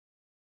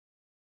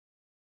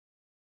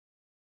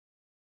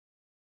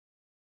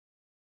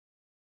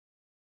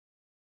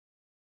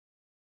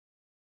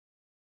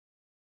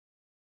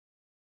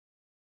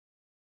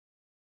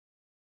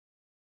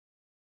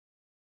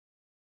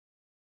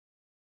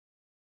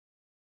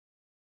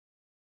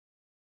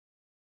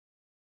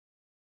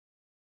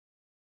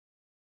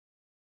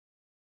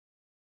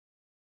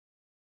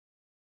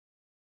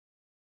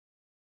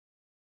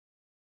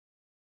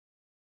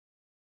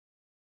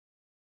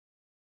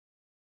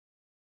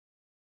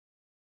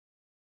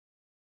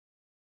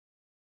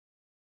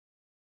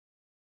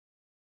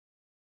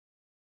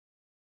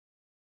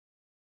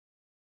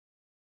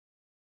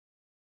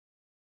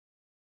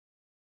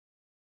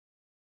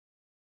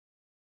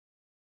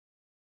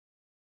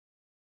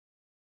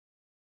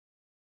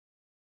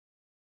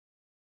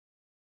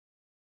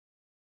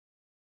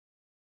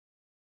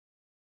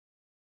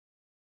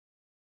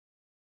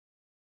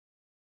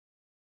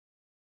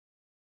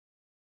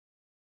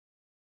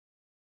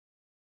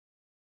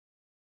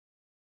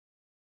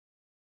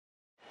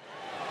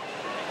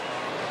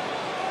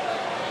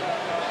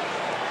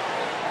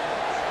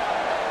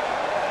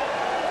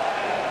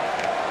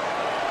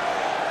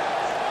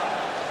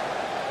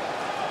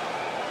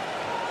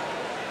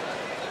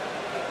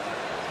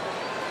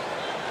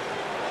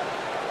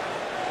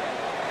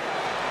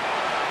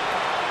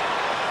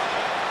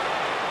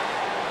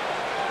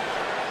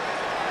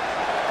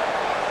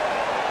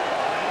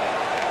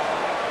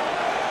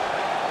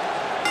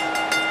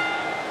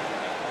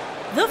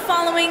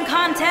following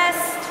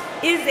contest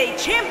is a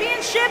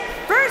championship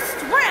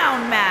first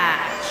round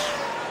match.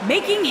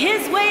 Making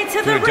his way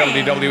to the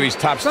ring, WWE's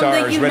top from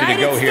star the is ready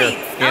to go here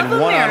in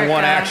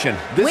one-on-one action.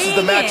 This is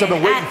the match I've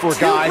been waiting for,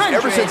 guys.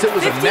 Ever since it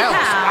was announced,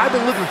 I've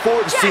been looking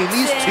forward to seeing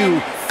these two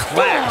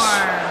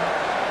clash.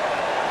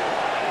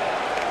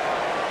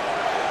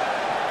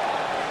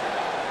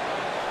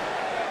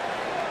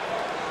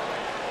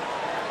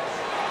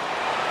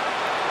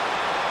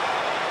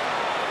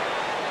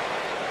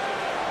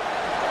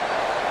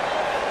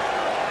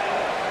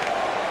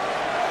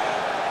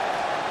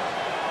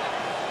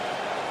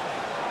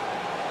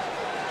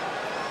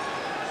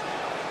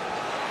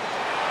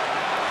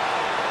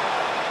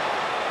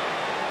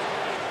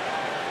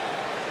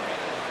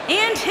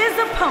 And his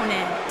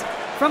opponent,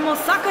 from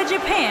Osaka,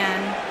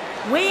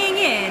 Japan, weighing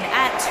in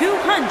at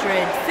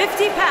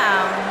 250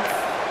 pounds,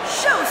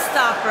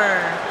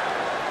 Showstopper.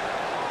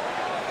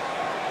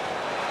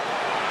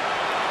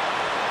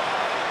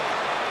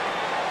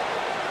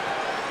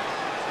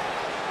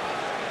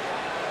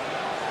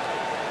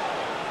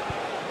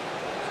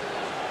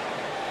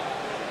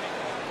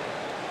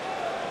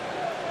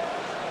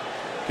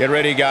 Get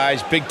ready,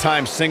 guys.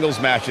 Big-time singles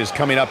matches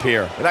coming up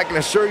here. And I can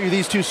assure you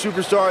these two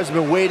superstars have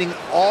been waiting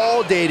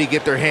all day to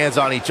get their hands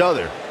on each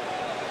other.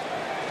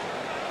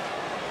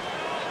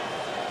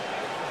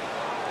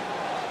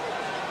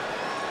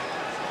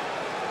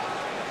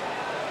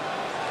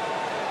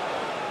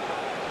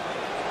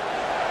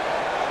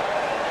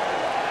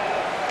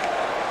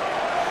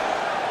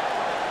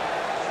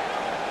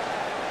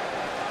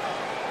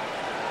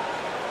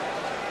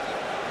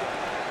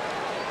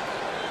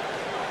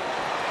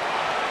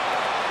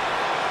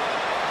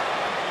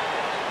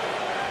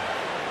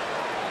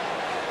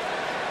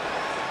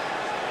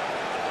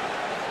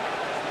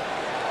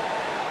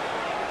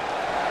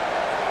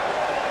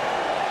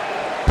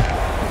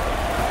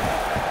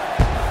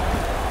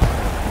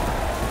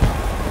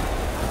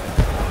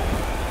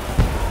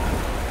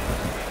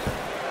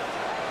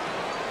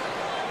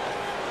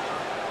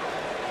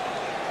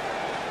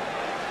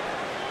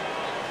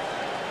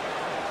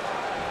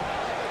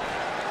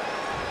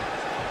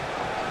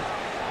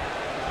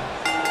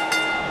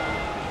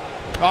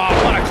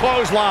 Oh, what a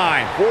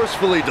clothesline.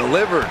 Forcefully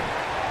delivered.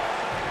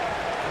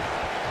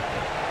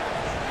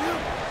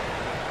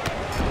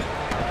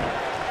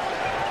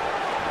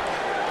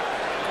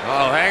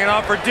 Oh, hanging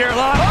on for dear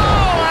life.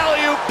 Oh,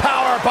 alley-oop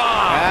powerbomb.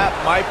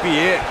 That might be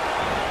it.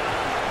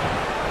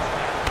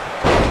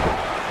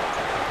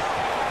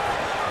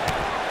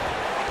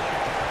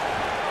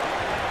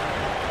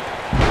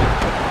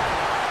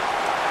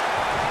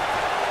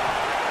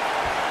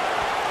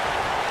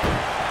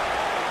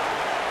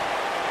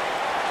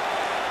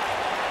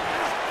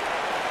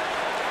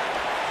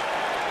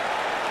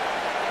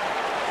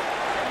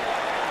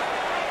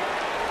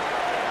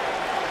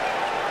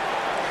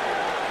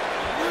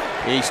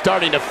 He's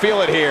starting to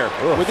feel it here.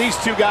 Ugh. With these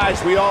two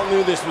guys, we all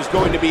knew this was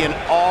going to be an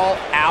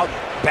all-out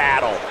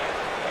battle.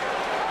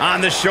 On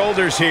the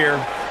shoulders here.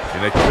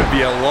 And it could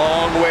be a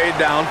long way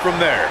down from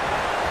there.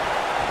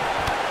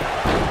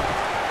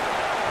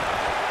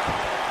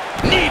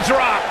 Knee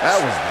drop.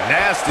 That was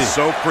nasty.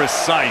 So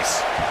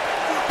precise.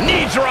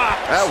 Knee drop.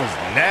 That was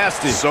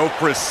nasty. So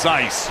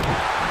precise.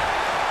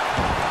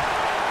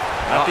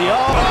 At the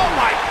oh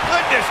my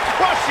goodness,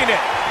 crushing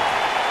it.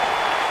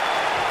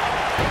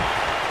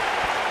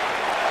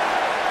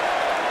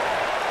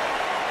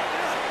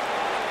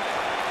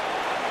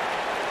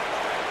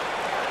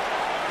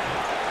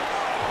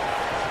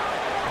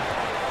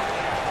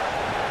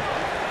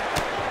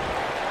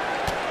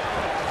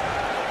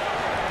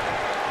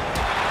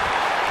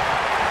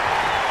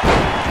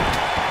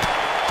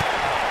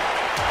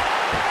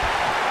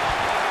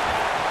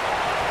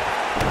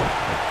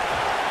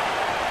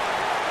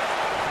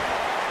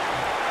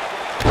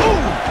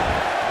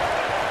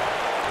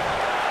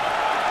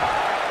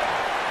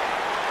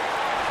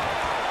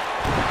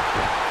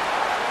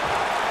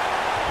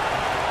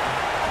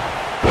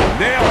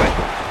 Nailed it.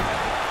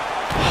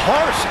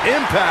 Harsh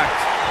impact.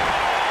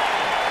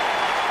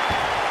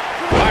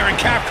 Iron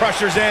calf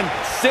crusher's in.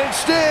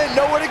 Cinched in,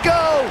 nowhere to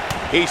go.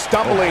 He's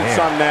stumbling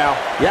some now.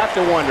 You have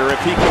to wonder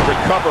if he can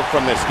recover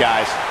from this,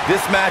 guys.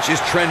 This match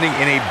is trending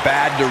in a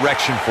bad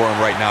direction for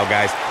him right now,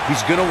 guys.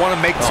 He's going to want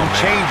to make some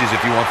changes if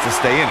he wants to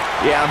stay in it.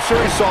 Yeah, I'm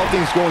sure he saw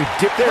things going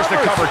different. There's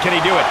the cover. Can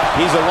he do it?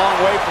 He's a long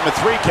way from a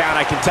 3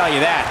 count, I can tell you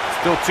that.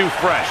 Still too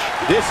fresh.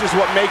 This is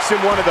what makes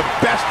him one of the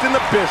best in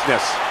the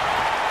business.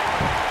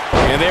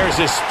 And there's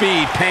his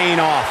speed paying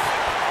off.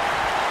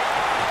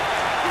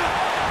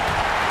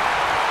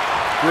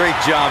 Great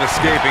job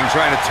escaping,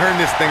 trying to turn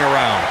this thing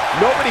around.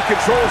 Nobody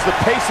controls the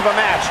pace of a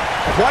match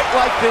quite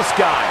like this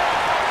guy.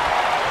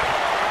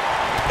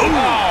 Ooh.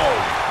 Oh,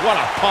 what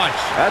a punch.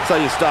 That's how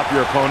you stop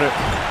your opponent.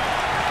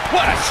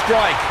 What a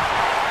strike.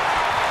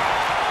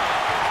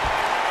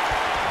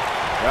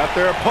 Got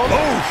their opponent.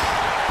 Oof.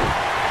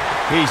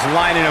 He's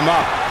lining him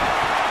up.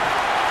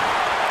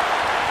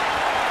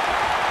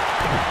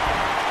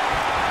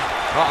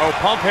 Uh-oh,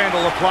 pump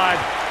handle applied.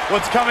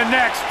 What's coming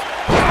next?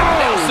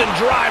 Nelson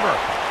driver.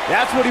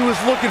 That's what he was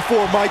looking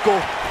for,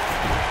 Michael.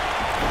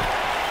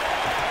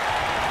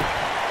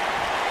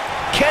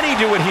 Can he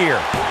do it here?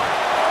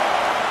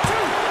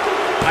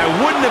 I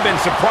wouldn't have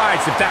been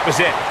surprised if that was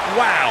it.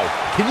 Wow.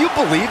 Can you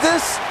believe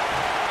this?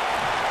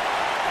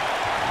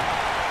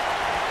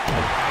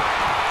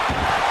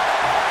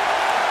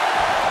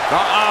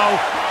 Uh-oh.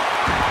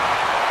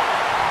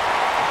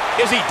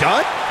 Is he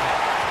done?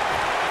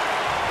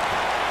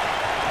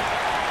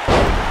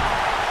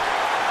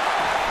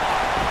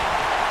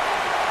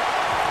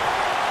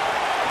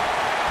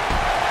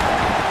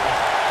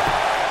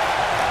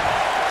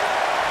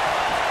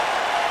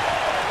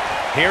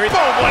 Here he goes.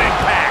 Boom, what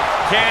impact.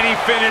 Can he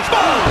finish?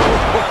 Boom!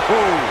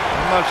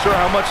 I'm not sure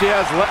how much he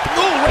has left.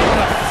 Ooh, right in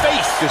the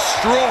face.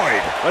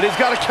 Destroyed. But he's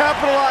got to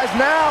capitalize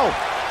now.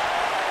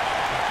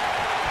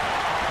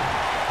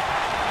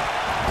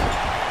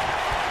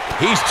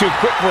 He's too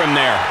quick for him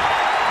there.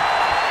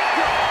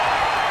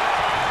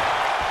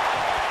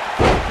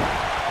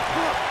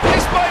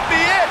 This might be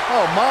it.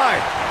 Oh,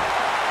 my.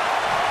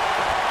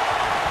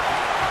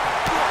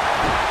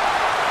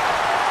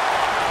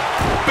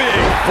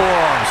 Big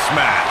forearm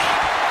smash.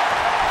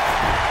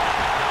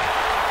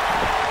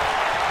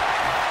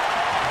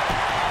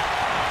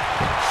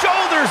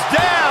 Shoulders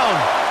down.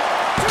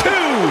 2.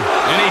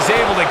 And he's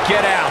able to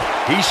get out.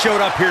 He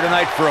showed up here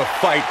tonight for a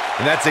fight,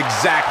 and that's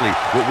exactly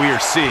what we are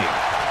seeing.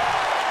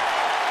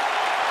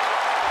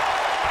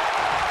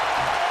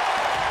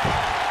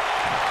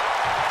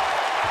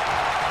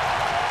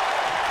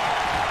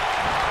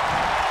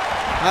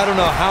 I don't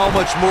know how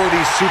much more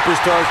these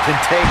superstars can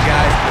take,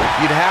 guys.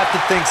 You'd have to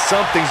think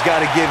something's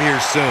got to give here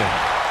soon.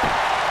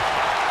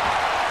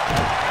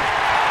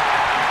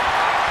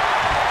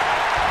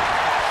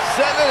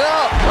 Setting it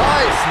up.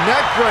 Nice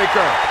neck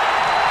breaker.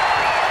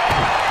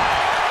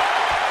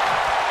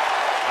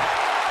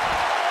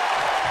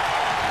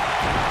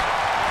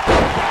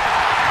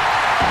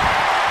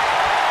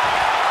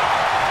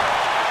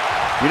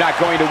 You're not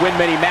going to win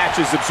many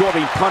matches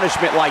absorbing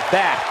punishment like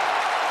that.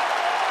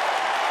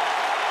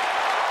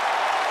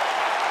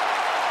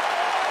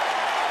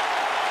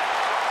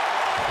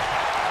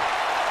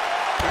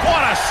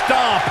 What a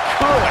stomp.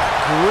 Good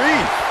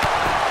grief.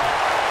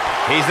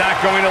 He's not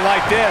going to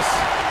like this.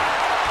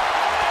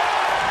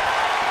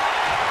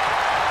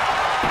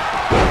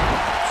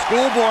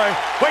 Schoolboy.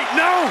 Wait,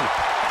 no!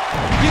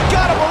 You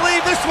gotta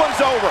believe this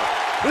one's over.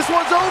 This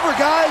one's over,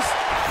 guys.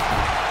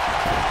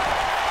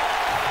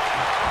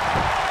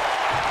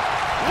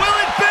 Will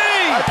it be?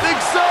 I think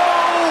so.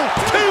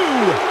 2,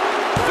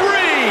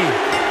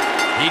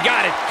 3. He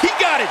got it. He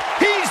got it.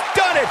 He's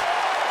done it.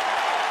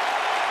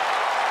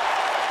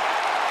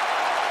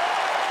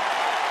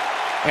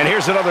 And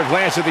here's another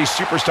glance at these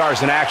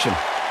superstars in action.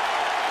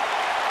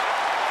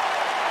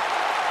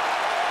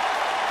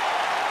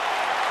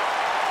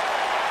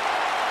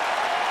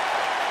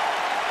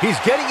 He's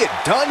getting it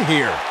done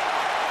here.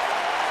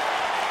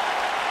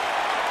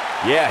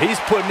 Yeah, he's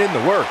putting in the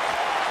work.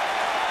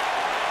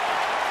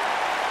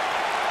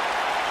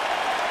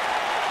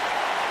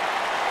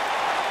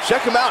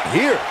 Check him out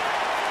here.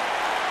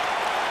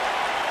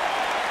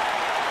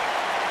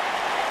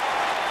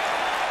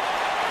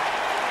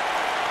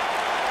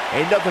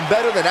 Ain't nothing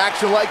better than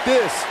action like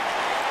this.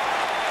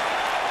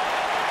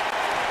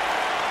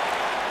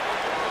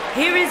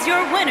 Here is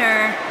your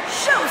winner,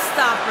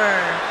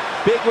 Showstopper.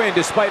 Big win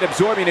despite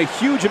absorbing a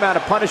huge amount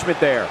of punishment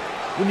there.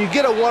 When you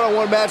get a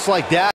one-on-one match like that,